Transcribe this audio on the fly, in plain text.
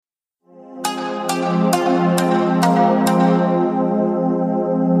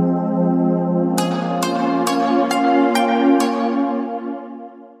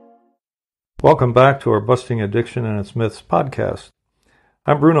Welcome back to our Busting Addiction and Its Myths podcast.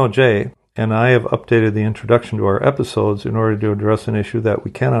 I'm Bruno J., and I have updated the introduction to our episodes in order to address an issue that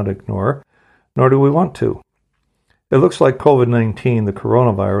we cannot ignore, nor do we want to. It looks like COVID-19, the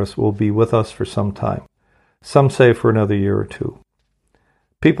coronavirus, will be with us for some time. Some say for another year or two.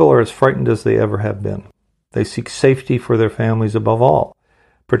 People are as frightened as they ever have been. They seek safety for their families above all,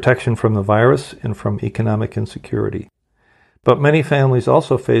 protection from the virus and from economic insecurity. But many families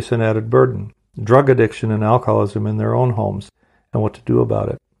also face an added burden, drug addiction and alcoholism in their own homes, and what to do about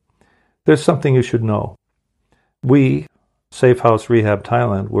it. There's something you should know. We, Safe House Rehab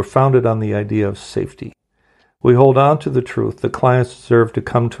Thailand, were founded on the idea of safety. We hold on to the truth that clients deserve to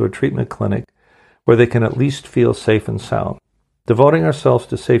come to a treatment clinic where they can at least feel safe and sound. Devoting ourselves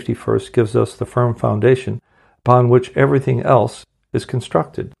to safety first gives us the firm foundation upon which everything else is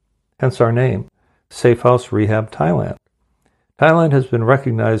constructed, hence our name, Safe House Rehab Thailand. Thailand has been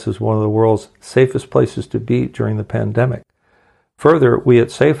recognized as one of the world's safest places to be during the pandemic. Further, we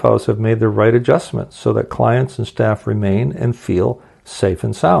at Safe House have made the right adjustments so that clients and staff remain and feel safe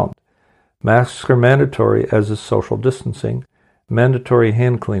and sound. Masks are mandatory, as is social distancing, mandatory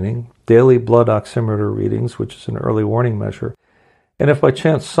hand cleaning, daily blood oximeter readings, which is an early warning measure, and if by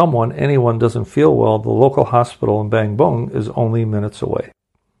chance anyone doesn't feel well, the local hospital in Bang Bung is only minutes away.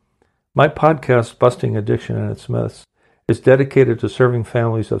 My podcast, Busting Addiction and Its Myths, is dedicated to serving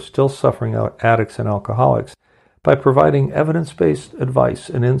families of still suffering addicts and alcoholics by providing evidence-based advice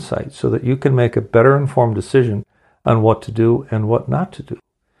and insight so that you can make a better informed decision on what to do and what not to do.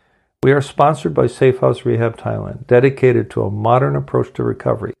 We are sponsored by Safe House Rehab Thailand, dedicated to a modern approach to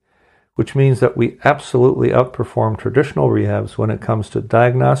recovery, which means that we absolutely outperform traditional rehabs when it comes to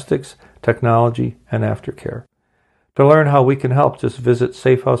diagnostics, technology, and aftercare. To learn how we can help, just visit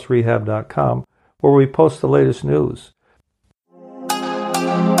safehouserehab.com, where we post the latest news.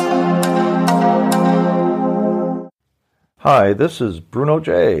 Hi, this is Bruno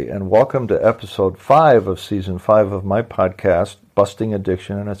J., and welcome to episode 5 of season 5 of my podcast, Busting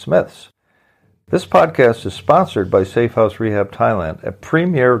Addiction and Its Myths. This podcast is sponsored by Safe House Rehab Thailand, a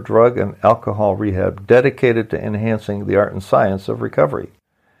premier drug and alcohol rehab dedicated to enhancing the art and science of recovery.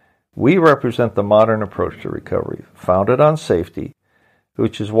 We represent the modern approach to recovery, founded on safety,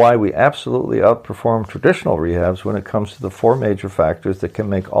 which is why we absolutely outperform traditional rehabs when it comes to the 4 major factors that can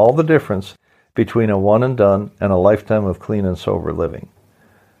make all the difference between a one and done and a lifetime of clean and sober living.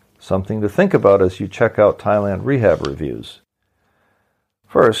 Something to think about as you check out Thailand rehab reviews.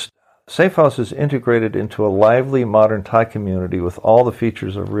 First, Safe House is integrated into a lively modern Thai community with all the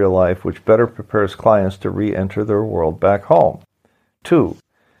features of real life, which better prepares clients to re-enter their world back home. 2,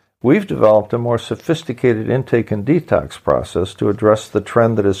 we've developed a more sophisticated intake and detox process to address the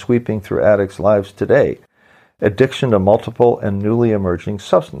trend that is sweeping through addicts' lives today, addiction to multiple and newly emerging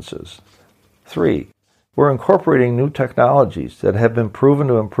substances. 3, we're incorporating new technologies that have been proven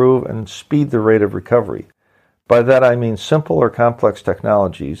to improve and speed the rate of recovery. By that I mean simple or complex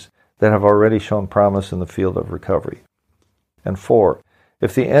technologies that have already shown promise in the field of recovery. And 4,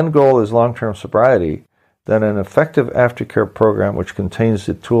 if the end goal is long-term sobriety, then an effective aftercare program which contains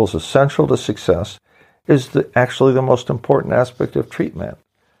the tools essential to success is actually the most important aspect of treatment.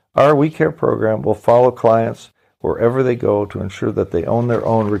 Our We Care program will follow clients wherever they go to ensure that they own their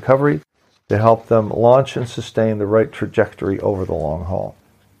own recovery, to help them launch and sustain the right trajectory over the long haul.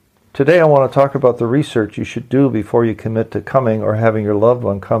 Today I want to talk about the research you should do before you commit to coming or having your loved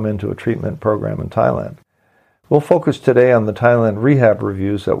one come into a treatment program in Thailand. We'll focus today on the Thailand rehab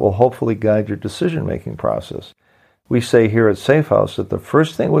reviews that will hopefully guide your decision-making process. We say here at Safe House that the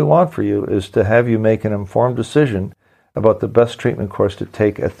first thing we want for you is to have you make an informed decision about the best treatment course to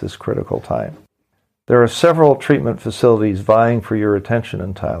take at this critical time. There are several treatment facilities vying for your attention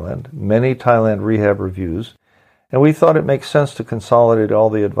in Thailand, many Thailand rehab reviews, and we thought it makes sense to consolidate all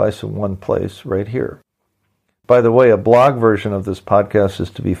the advice in one place right here. By the way, a blog version of this podcast is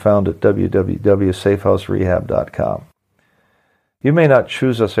to be found at www.safehouserehab.com. You may not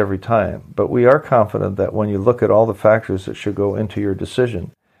choose us every time, but we are confident that when you look at all the factors that should go into your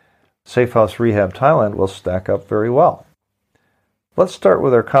decision, Safe House Rehab Thailand will stack up very well. Let's start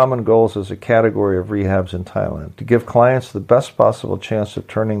with our common goals as a category of rehabs in Thailand, to give clients the best possible chance of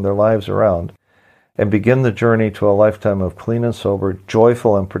turning their lives around and begin the journey to a lifetime of clean and sober,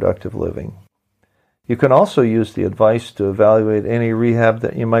 joyful and productive living. You can also use the advice to evaluate any rehab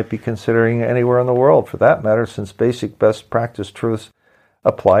that you might be considering anywhere in the world, for that matter, since basic best practice truths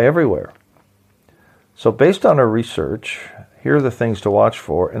apply everywhere. So based on our research, here are the things to watch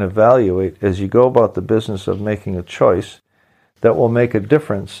for and evaluate as you go about the business of making a choice that will make a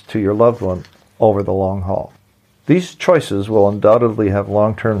difference to your loved one over the long haul. These choices will undoubtedly have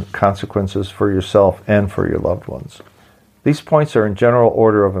long-term consequences for yourself and for your loved ones. These points are in general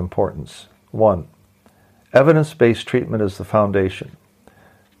order of importance. 1. Evidence-based treatment is the foundation.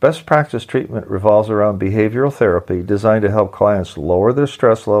 Best practice treatment revolves around behavioral therapy designed to help clients lower their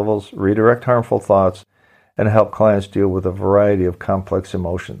stress levels, redirect harmful thoughts, and help clients deal with a variety of complex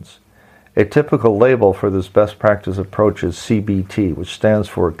emotions. A typical label for this best practice approach is CBT, which stands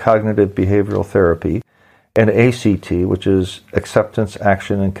for Cognitive Behavioral Therapy, and ACT, which is Acceptance,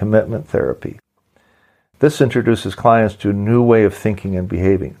 Action, and Commitment Therapy. This introduces clients to a new way of thinking and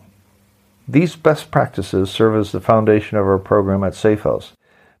behaving. These best practices serve as the foundation of our program at Safehouse,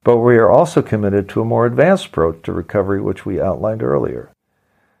 but we are also committed to a more advanced approach to recovery, which we outlined earlier.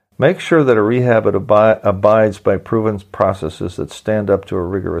 Make sure that a rehab abides by proven processes that stand up to a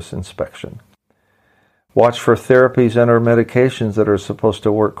rigorous inspection. Watch for therapies and or medications that are supposed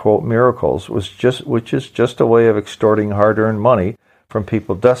to work, quote, miracles, which is just a way of extorting hard-earned money from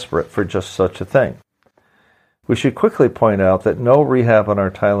people desperate for just such a thing. We should quickly point out that no rehab on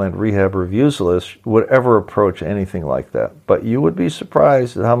our Thailand rehab reviews list would ever approach anything like that, but you would be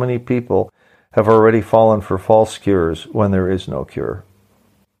surprised at how many people have already fallen for false cures when there is no cure.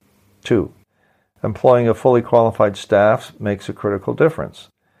 2. Employing a fully qualified staff makes a critical difference.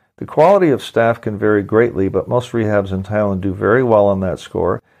 The quality of staff can vary greatly, but most rehabs in Thailand do very well on that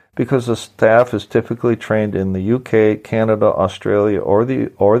score because the staff is typically trained in the UK, Canada, Australia, or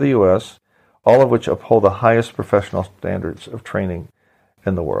the US, all of which uphold the highest professional standards of training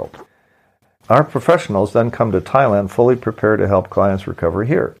in the world. Our professionals then come to Thailand fully prepared to help clients recover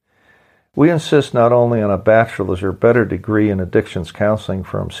here. We insist not only on a bachelor's or better degree in addictions counseling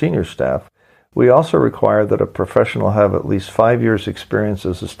from senior staff, we also require that a professional have at least 5 years' experience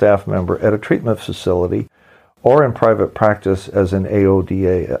as a staff member at a treatment facility or in private practice as an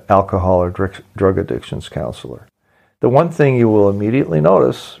AODA, alcohol or drug addictions counselor. The one thing you will immediately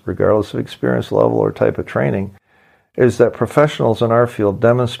notice, regardless of experience level or type of training, is that professionals in our field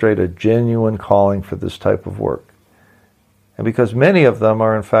demonstrate a genuine calling for this type of work. And because many of them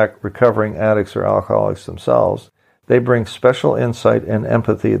are in fact recovering addicts or alcoholics themselves, they bring special insight and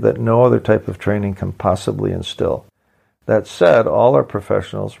empathy that no other type of training can possibly instill. That said, all our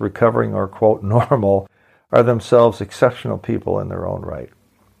professionals, recovering or, quote, normal, are themselves exceptional people in their own right.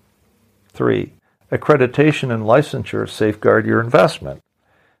 3. Accreditation and licensure safeguard your investment.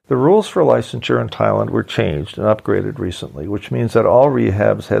 The rules for licensure in Thailand were changed and upgraded recently, which means that all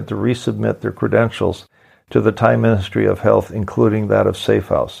rehabs had to resubmit their credentials to the Thai Ministry of Health, including that of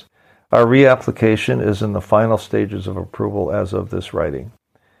Safehouse. Our reapplication is in the final stages of approval as of this writing.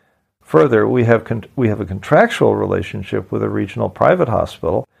 Further, we have a contractual relationship with a regional private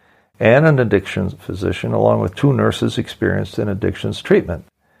hospital and an addictions physician, along with 2 nurses experienced in addictions treatment.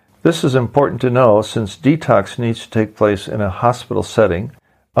 This is important to know since detox needs to take place in a hospital setting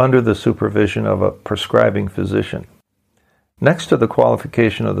under the supervision of a prescribing physician. Next to the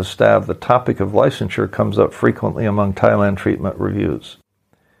qualification of the staff, the topic of licensure comes up frequently among Thailand treatment reviews.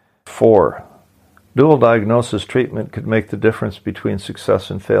 4. Dual diagnosis treatment could make the difference between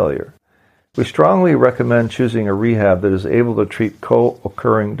success and failure. We strongly recommend choosing a rehab that is able to treat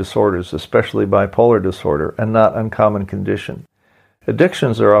co-occurring disorders, especially bipolar disorder, and not uncommon condition.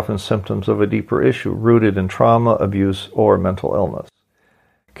 Addictions are often symptoms of a deeper issue rooted in trauma, abuse, or mental illness.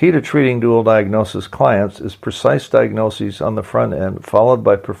 Key to treating dual diagnosis clients is precise diagnoses on the front end, followed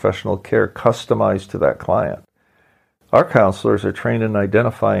by professional care customized to that client. Our counselors are trained in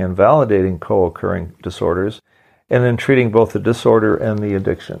identifying and validating co-occurring disorders and in treating both the disorder and the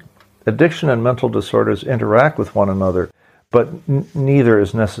addiction. Addiction and mental disorders interact with one another, but neither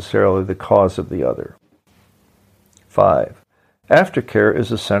is necessarily the cause of the other. 5. Aftercare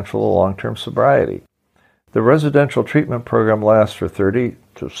is essential to long-term sobriety. The residential treatment program lasts for 30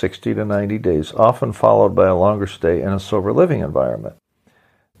 to 60 to 90 days, often followed by a longer stay in a sober living environment.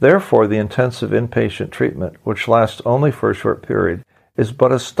 Therefore, the intensive inpatient treatment, which lasts only for a short period, is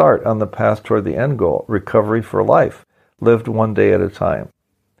but a start on the path toward the end goal, recovery for life, lived one day at a time.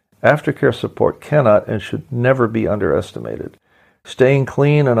 Aftercare support cannot and should never be underestimated. Staying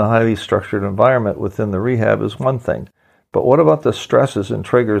clean in a highly structured environment within the rehab is one thing, but what about the stresses and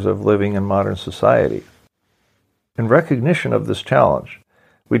triggers of living in modern society? In recognition of this challenge,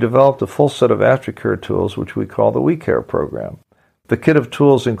 we developed a full set of aftercare tools which we call the WeCare program. The kit of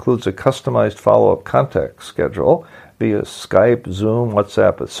tools includes a customized follow-up contact schedule via Skype, Zoom,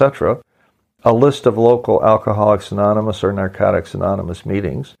 WhatsApp, etc., a list of local Alcoholics Anonymous or Narcotics Anonymous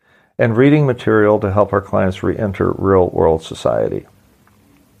meetings, and reading material to help our clients re-enter real-world society.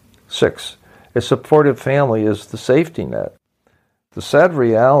 6. A supportive family is the safety net. The sad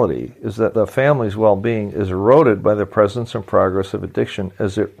reality is that the family's well-being is eroded by the presence and progress of addiction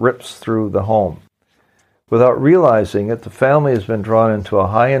as it rips through the home. Without realizing it, the family has been drawn into a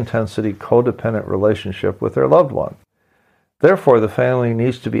high-intensity codependent relationship with their loved one. Therefore, the family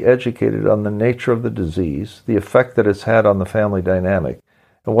needs to be educated on the nature of the disease, the effect that it's had on the family dynamic,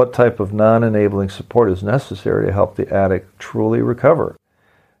 and what type of non-enabling support is necessary to help the addict truly recover.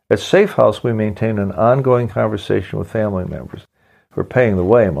 At Safe House, we maintain an ongoing conversation with family members. We're paying the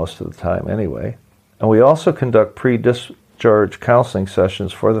way most of the time anyway. And we also conduct pre-discharge counseling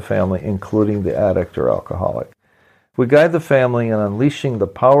sessions for the family, including the addict or alcoholic. We guide the family in unleashing the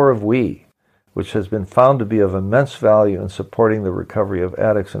power of we, which has been found to be of immense value in supporting the recovery of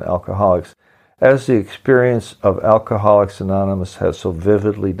addicts and alcoholics, as the experience of Alcoholics Anonymous has so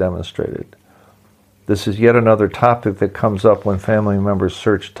vividly demonstrated. This is yet another topic that comes up when family members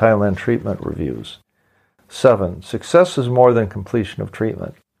search Thailand treatment reviews. 7. Success is more than completion of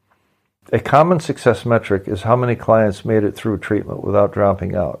treatment. A common success metric is how many clients made it through treatment without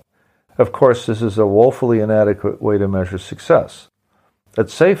dropping out. Of course, this is a woefully inadequate way to measure success. At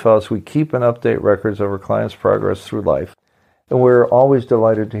Safe House, we keep and update records of our clients' progress through life, and we're always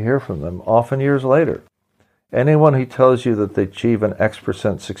delighted to hear from them, often years later. Anyone who tells you that they achieve an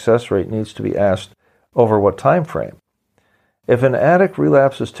X% success rate needs to be asked over what time frame. If an addict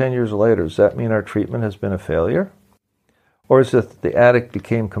relapses 10 years later, does that mean our treatment has been a failure? Or is it that the addict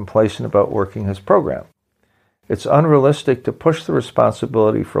became complacent about working his program? It's unrealistic to push the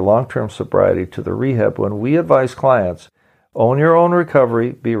responsibility for long-term sobriety to the rehab when we advise clients, own your own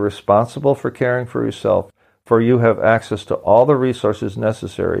recovery, be responsible for caring for yourself, for you have access to all the resources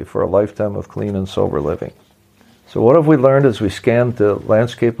necessary for a lifetime of clean and sober living. So what have we learned as we scanned the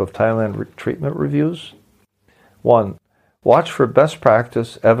landscape of Thailand treatment reviews? 1. Watch for best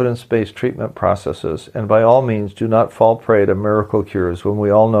practice, evidence-based treatment processes, and by all means do not fall prey to miracle cures when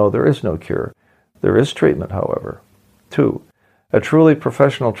we all know there is no cure. There is treatment, however. 2. A truly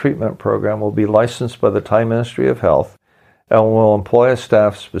professional treatment program will be licensed by the Thai Ministry of Health and will employ a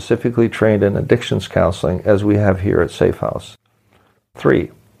staff specifically trained in addictions counseling, as we have here at Safe House. 3.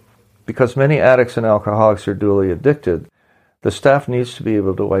 Because many addicts and alcoholics are dually addicted, the staff needs to be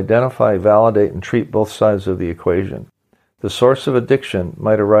able to identify, validate, and treat both sides of the equation. The source of addiction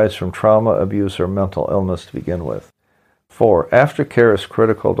might arise from trauma, abuse, or mental illness to begin with. 4. Aftercare is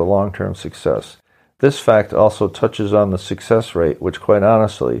critical to long-term success. This fact also touches on the success rate, which quite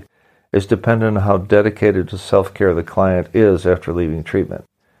honestly is dependent on how dedicated to self-care the client is after leaving treatment.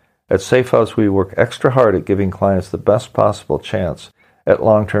 At Safe House, we work extra hard at giving clients the best possible chance at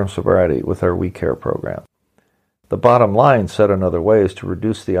long-term sobriety with our We Care program. The bottom line, said another way, is to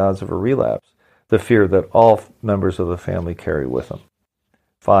reduce the odds of a relapse, the fear that all members of the family carry with them.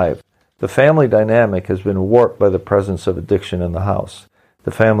 5. The family dynamic has been warped by the presence of addiction in the house.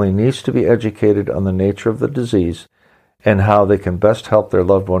 The family needs to be educated on the nature of the disease and how they can best help their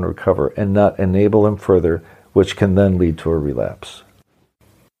loved one recover and not enable him further, which can then lead to a relapse.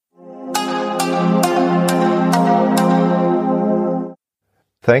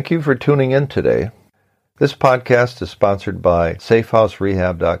 Thank you for tuning in today. This podcast is sponsored by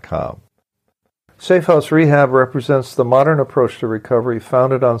SafeHouseRehab.com. Safe House Rehab represents the modern approach to recovery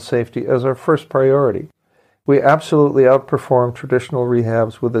founded on safety as our first priority. We absolutely outperform traditional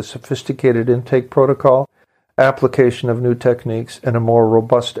rehabs with a sophisticated intake protocol, application of new techniques, and a more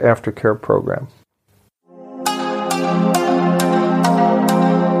robust aftercare program.